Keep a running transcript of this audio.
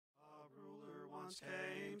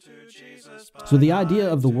So the idea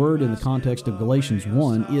of the word in the context of Galatians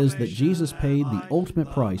 1 is that Jesus paid the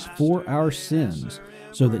ultimate price for our sins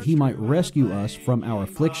so that he might rescue us from our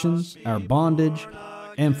afflictions, our bondage,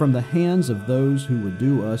 and from the hands of those who would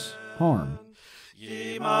do us harm.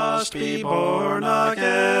 Ye must be born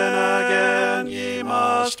again, ye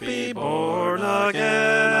must be born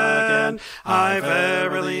again. I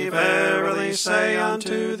verily, verily say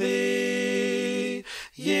unto thee,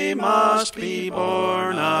 ye must be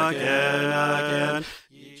born again.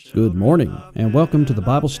 Good morning, and welcome to the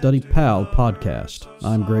Bible Study Pal podcast.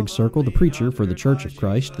 I'm Greg Circle, the preacher for the Church of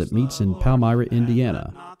Christ that meets in Palmyra,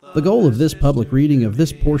 Indiana. The goal of this public reading of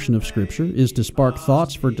this portion of Scripture is to spark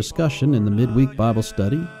thoughts for discussion in the midweek Bible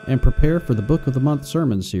study and prepare for the Book of the Month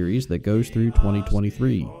sermon series that goes through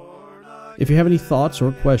 2023. If you have any thoughts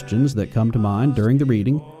or questions that come to mind during the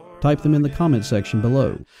reading, type them in the comment section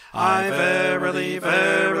below. I verily,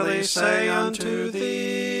 verily say unto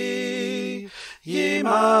thee, ye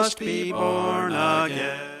must be born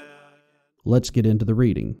again. Let's get into the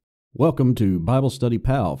reading. Welcome to Bible Study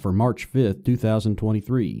Pal for March 5th,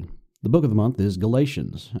 2023. The book of the month is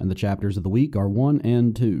Galatians, and the chapters of the week are 1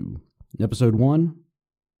 and 2. Episode 1,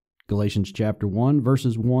 Galatians chapter 1,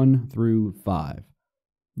 verses 1 through 5.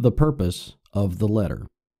 The purpose of the letter.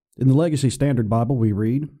 In the Legacy Standard Bible we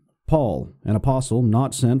read, Paul, an apostle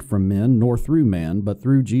not sent from men nor through man, but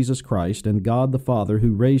through Jesus Christ and God the Father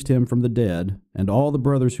who raised him from the dead, and all the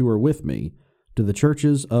brothers who are with me, to the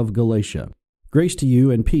churches of Galatia. Grace to you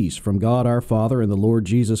and peace from God our Father and the Lord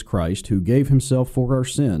Jesus Christ, who gave himself for our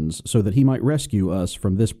sins, so that he might rescue us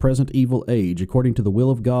from this present evil age, according to the will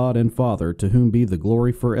of God and Father, to whom be the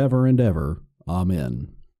glory forever and ever.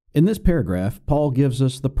 Amen. In this paragraph, Paul gives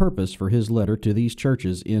us the purpose for his letter to these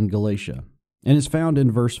churches in Galatia, and is found in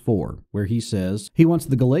verse 4, where he says he wants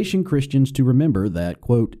the Galatian Christians to remember that,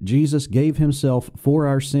 quote, Jesus gave himself for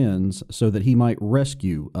our sins so that he might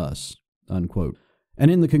rescue us, unquote. And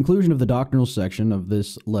in the conclusion of the doctrinal section of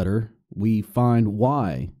this letter, we find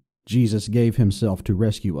why Jesus gave himself to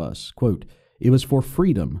rescue us. Quote, it was for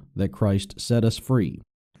freedom that Christ set us free.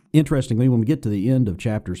 Interestingly, when we get to the end of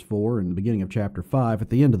chapters 4 and the beginning of chapter 5, at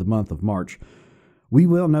the end of the month of March, we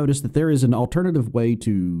will notice that there is an alternative way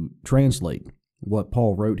to translate what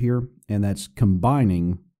Paul wrote here, and that's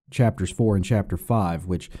combining chapters 4 and chapter 5,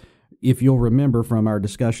 which, if you'll remember from our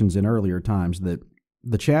discussions in earlier times, that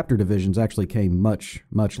the chapter divisions actually came much,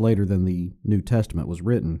 much later than the New Testament was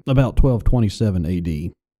written, about 1227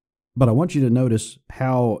 AD. But I want you to notice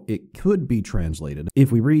how it could be translated.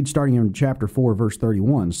 If we read starting in chapter 4, verse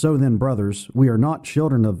 31, so then, brothers, we are not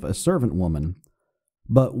children of a servant woman,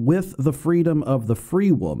 but with the freedom of the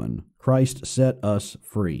free woman, Christ set us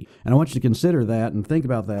free. And I want you to consider that and think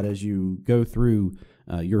about that as you go through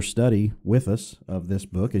your study with us of this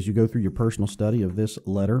book, as you go through your personal study of this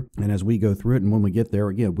letter, and as we go through it. And when we get there,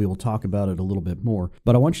 again, we will talk about it a little bit more.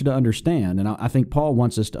 But I want you to understand, and I think Paul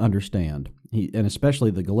wants us to understand, and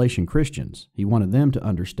especially the Galatian Christians, he wanted them to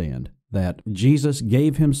understand that Jesus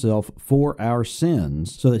gave himself for our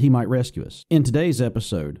sins so that he might rescue us. In today's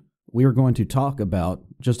episode, we are going to talk about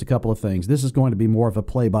just a couple of things. This is going to be more of a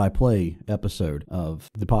play-by-play episode of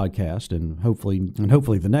the podcast, and hopefully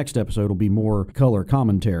the next episode will be more color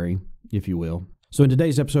commentary, if you will. So in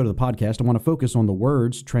today's episode of the podcast, I want to focus on the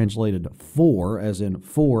words translated for, as in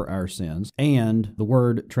for our sins, and the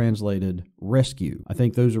word translated rescue. I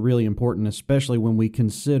think those are really important, especially when we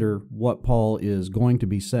consider what Paul is going to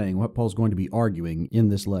be saying, what Paul's going to be arguing in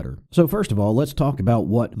this letter. So first of all, let's talk about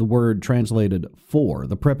what the word translated for,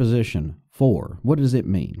 the preposition for. What does it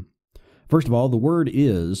mean? First of all, the word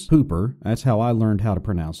is hooper. That's how I learned how to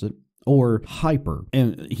pronounce it. Or hyper.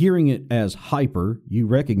 And hearing it as hyper, you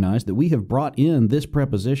recognize that we have brought in this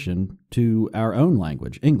preposition to our own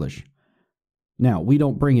language, English. Now, we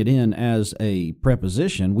don't bring it in as a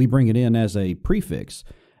preposition, we bring it in as a prefix.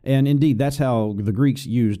 And indeed, that's how the Greeks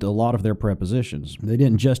used a lot of their prepositions. They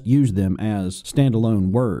didn't just use them as standalone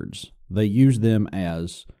words. They used them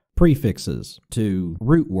as prefixes to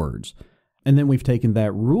root words. And then we've taken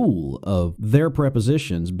that rule of their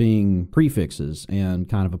prepositions being prefixes and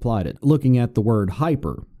kind of applied it. Looking at the word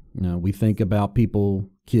hyper, we think about people,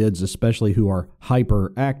 kids especially, who are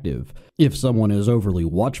hyperactive. If someone is overly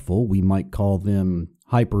watchful, we might call them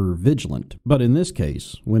hyper-vigilant. But in this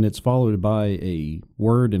case, when it's followed by a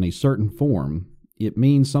word in a certain form, it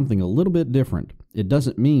means something a little bit different. It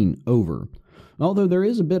doesn't mean over. Although there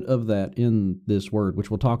is a bit of that in this word, which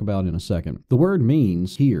we'll talk about in a second. The word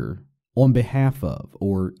means here on behalf of,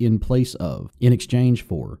 or in place of, in exchange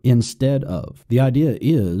for, instead of. The idea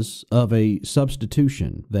is of a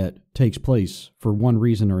substitution that takes place for one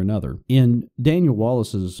reason or another. In Daniel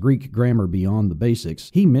Wallace's Greek Grammar Beyond the Basics,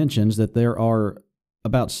 he mentions that there are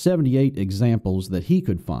about 78 examples that he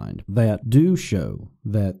could find that do show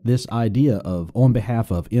that this idea of on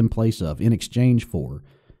behalf of, in place of, in exchange for,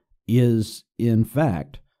 is in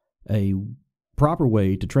fact a proper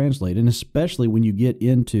way to translate, and especially when you get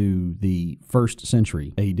into the 1st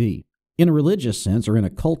century AD. In a religious sense, or in a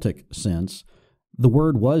cultic sense, the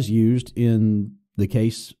word was used in the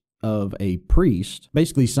case of a priest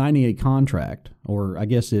basically signing a contract, or I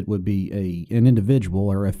guess it would be an individual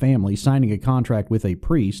or a family signing a contract with a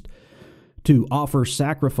priest to offer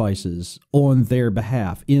sacrifices on their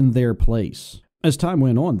behalf, in their place. As time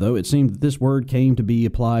went on, though, it seemed that this word came to be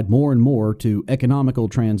applied more and more to economical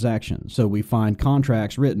transactions. So we find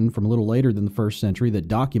contracts written from a little later than the 1st century that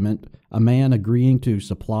document a man agreeing to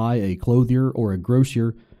supply a clothier or a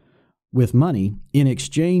grocer with money in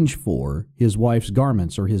exchange for his wife's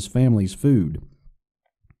garments or his family's food.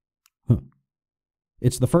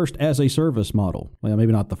 It's the first as a service model. Well,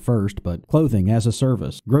 maybe not the first, but clothing as a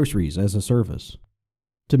service, groceries as a service.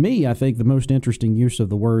 To me, I think the most interesting use of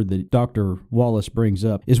the word that Dr. Wallace brings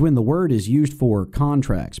up is when the word is used for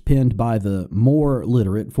contracts penned by the more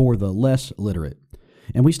literate for the less literate.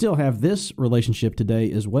 And we still have this relationship today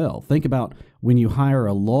as well. Think about when you hire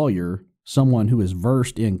a lawyer, someone who is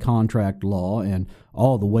versed in contract law and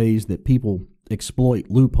all the ways that people exploit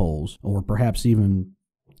loopholes, or perhaps even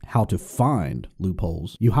how to find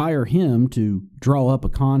loopholes. You hire him to draw up a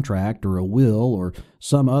contract or a will or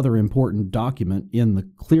some other important document in the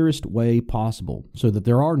clearest way possible so that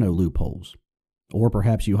there are no loopholes. Or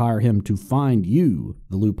perhaps you hire him to find you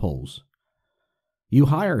the loopholes. You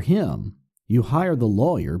hire him, you hire the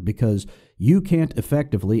lawyer because you can't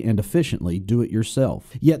effectively and efficiently do it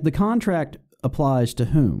yourself. Yet the contract applies to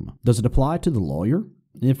whom? Does it apply to the lawyer?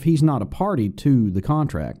 If he's not a party to the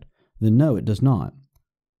contract, then no, it does not.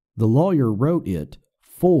 The lawyer wrote it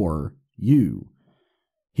for you.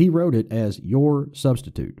 He wrote it as your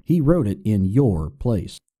substitute. He wrote it in your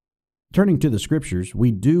place. Turning to the Scriptures,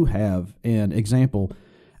 we do have an example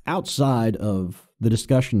outside of the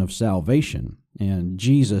discussion of salvation and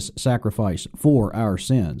Jesus' sacrifice for our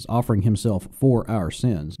sins, offering himself for our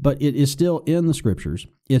sins. But it is still in the Scriptures.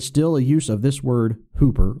 It's still a use of this word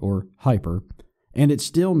huper or hyper, and it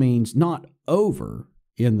still means not over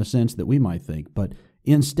in the sense that we might think, but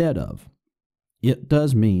instead of. It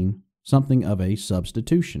does mean something of a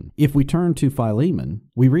substitution. If we turn to Philemon,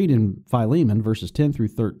 we read in Philemon verses 10 through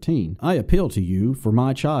 13, I appeal to you for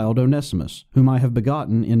my child Onesimus, whom I have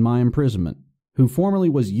begotten in my imprisonment, who formerly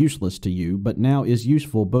was useless to you, but now is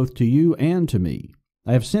useful both to you and to me.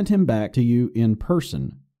 I have sent him back to you in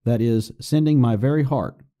person, that is, sending my very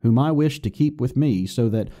heart, whom I wish to keep with me, so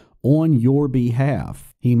that on your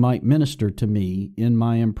behalf he might minister to me in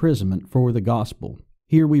my imprisonment for the gospel.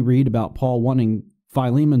 Here we read about Paul wanting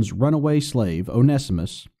Philemon's runaway slave,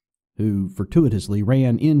 Onesimus, who fortuitously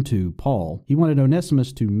ran into Paul. He wanted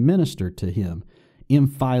Onesimus to minister to him in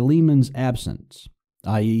Philemon's absence,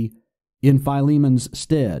 i.e., in Philemon's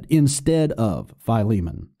stead, instead of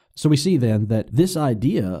Philemon. So we see then that this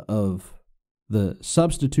idea of the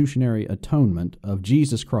substitutionary atonement of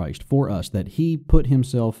Jesus Christ for us, that he put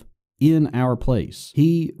himself in our place.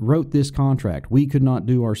 He wrote this contract we could not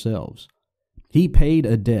do ourselves. He paid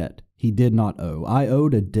a debt he did not owe. I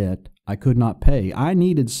owed a debt I could not pay. I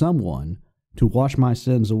needed someone to wash my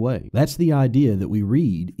sins away. That's the idea that we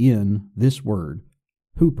read in this word,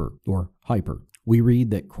 huper or hyper. We read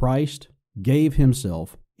that Christ gave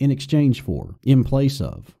himself in exchange for, in place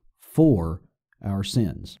of, for our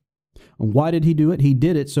sins. And why did he do it? He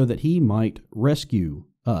did it so that he might rescue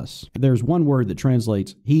us. There's one word that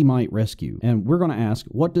translates, he might rescue. And we're going to ask,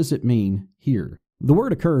 what does it mean here? The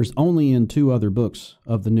word occurs only in two other books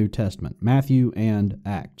of the New Testament, Matthew and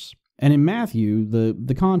Acts. And in Matthew,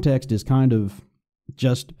 the context is kind of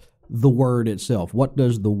just the word itself. What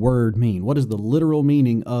does the word mean? What is the literal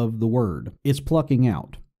meaning of the word? It's plucking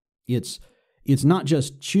out. It's not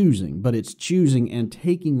just choosing, but it's choosing and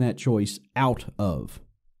taking that choice out of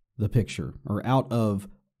the picture, or out of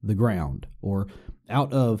the ground, or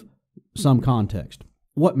out of some context.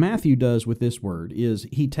 What Matthew does with this word is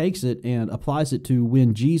he takes it and applies it to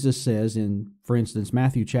when Jesus says in, for instance,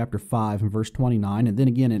 Matthew chapter 5 and verse 29, and then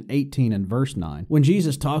again in 18 and verse 9, when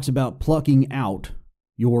Jesus talks about plucking out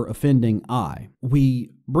your offending eye.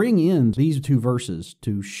 We bring in these two verses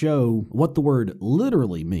to show what the word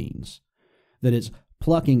literally means, that it's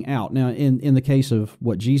plucking out. Now, in the case of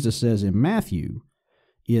what Jesus says in Matthew,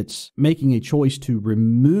 It's making a choice to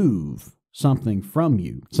remove something from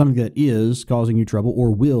you, something that is causing you trouble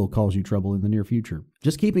or will cause you trouble in the near future.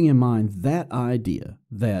 Just keeping in mind that idea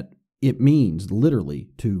that it means literally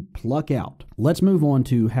to pluck out. Let's move on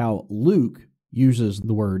to how Luke uses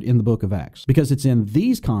the word in the book of Acts, because it's in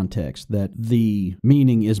these contexts that the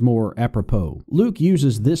meaning is more apropos. Luke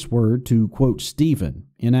uses this word to quote Stephen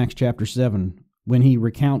in Acts chapter 7 when he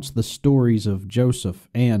recounts the stories of Joseph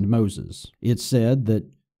and Moses. It's said that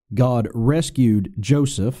God rescued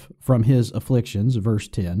Joseph from his afflictions, verse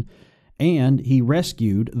 10, and he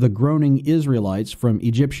rescued the groaning Israelites from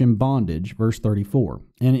Egyptian bondage, verse 34.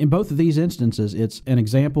 And in both of these instances, it's an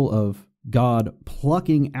example of God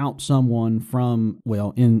plucking out someone from,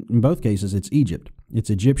 well, in both cases, it's Egypt. It's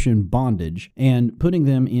Egyptian bondage, and putting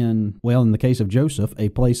them in, well, in the case of Joseph, a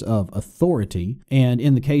place of authority, and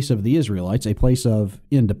in the case of the Israelites, a place of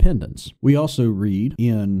independence. We also read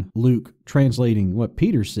in Luke translating what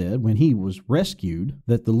Peter said when he was rescued,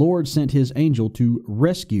 that the Lord sent his angel to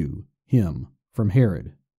rescue him from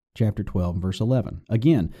Herod, chapter 12, verse 11.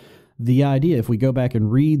 Again, the idea, if we go back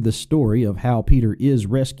and read the story of how Peter is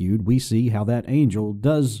rescued, we see how that angel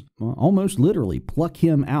does almost literally pluck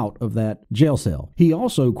him out of that jail cell. He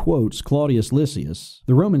also quotes Claudius Lysias,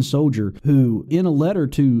 the Roman soldier who, in a letter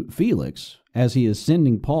to Felix, as he is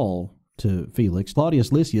sending Paul to Felix,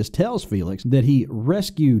 Claudius Lysias tells Felix that he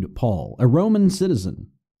rescued Paul, a Roman citizen,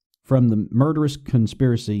 from the murderous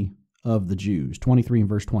conspiracy of the Jews, 23 and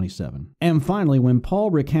verse 27. And finally, when Paul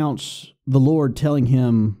recounts the Lord telling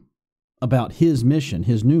him about his mission,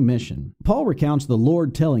 his new mission, Paul recounts the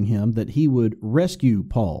Lord telling him that he would rescue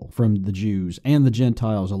Paul from the Jews and the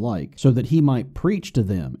Gentiles alike, so that he might preach to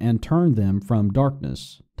them and turn them from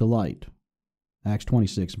darkness to light. Acts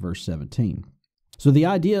 26, verse 17. So the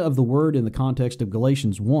idea of the word in the context of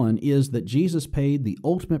Galatians 1 is that Jesus paid the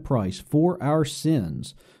ultimate price for our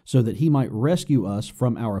sins so that he might rescue us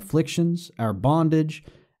from our afflictions, our bondage,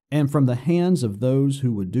 and from the hands of those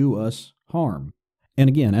who would do us harm. And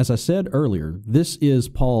again, as I said earlier, this is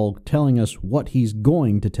Paul telling us what he's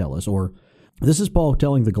going to tell us, or this is Paul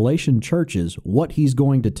telling the Galatian churches what he's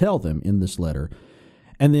going to tell them in this letter.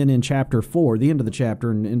 And then in chapter 4, the end of the chapter,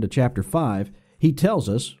 and into chapter 5, he tells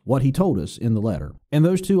us what he told us in the letter. And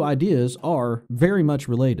those two ideas are very much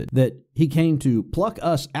related, that he came to pluck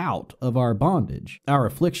us out of our bondage, our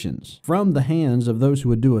afflictions, from the hands of those who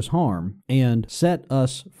would do us harm, and set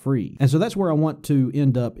us free. And so that's where I want to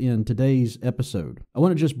end up in today's episode. I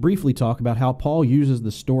want to just briefly talk about how Paul uses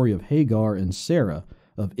the story of Hagar and Sarah,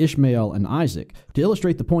 of Ishmael and Isaac, to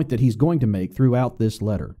illustrate the point that he's going to make throughout this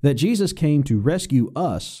letter, that Jesus came to rescue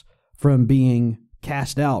us from being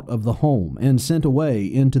cast out of the home and sent away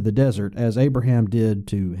into the desert as Abraham did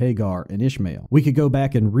to Hagar and Ishmael. We could go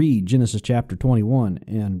back and read Genesis chapter 21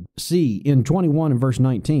 and see in 21 and verse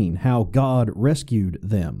 19 how God rescued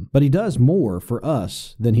them. But he does more for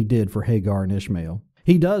us than he did for Hagar and Ishmael.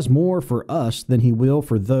 He does more for us than he will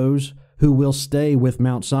for those who will stay with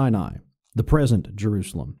Mount Sinai, the present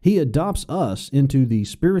Jerusalem. He adopts us into the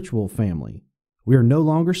spiritual family. We are no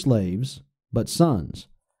longer slaves, but sons.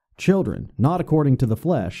 Children, not according to the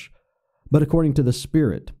flesh, but according to the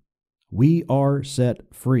Spirit. We are set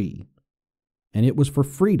free. And it was for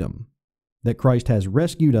freedom that Christ has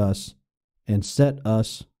rescued us and set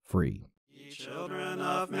us free. Ye children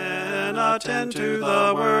of men, attend to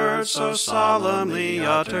the words so solemnly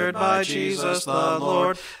uttered by Jesus the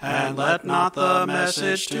Lord, and let not the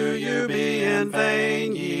message to you be in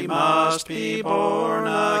vain. Ye must be born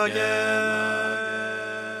again.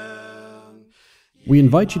 We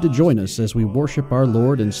invite you to join us as we worship our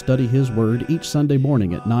Lord and study His Word each Sunday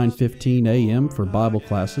morning at 9:15 a.m. for Bible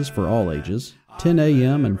classes for all ages, 10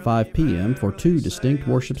 a.m. and 5 p.m. for two distinct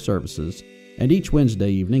worship services, and each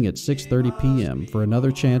Wednesday evening at 6:30 p.m. for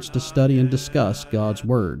another chance to study and discuss God's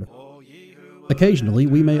Word. Occasionally,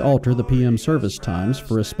 we may alter the p.m. service times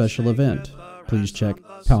for a special event. Please check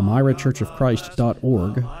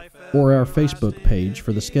palmyrachurchofchrist.org or our Facebook page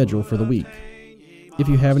for the schedule for the week. If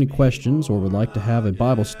you have any questions or would like to have a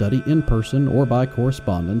Bible study in person or by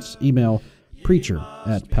correspondence, email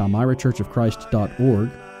preacher@palmyrachurchofchrist.org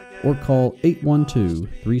or call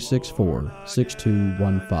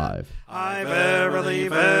 812-364-6215. I verily,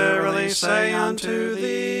 verily say unto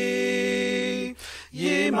thee,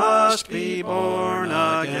 ye must be born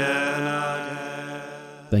again.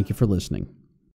 Thank you for listening.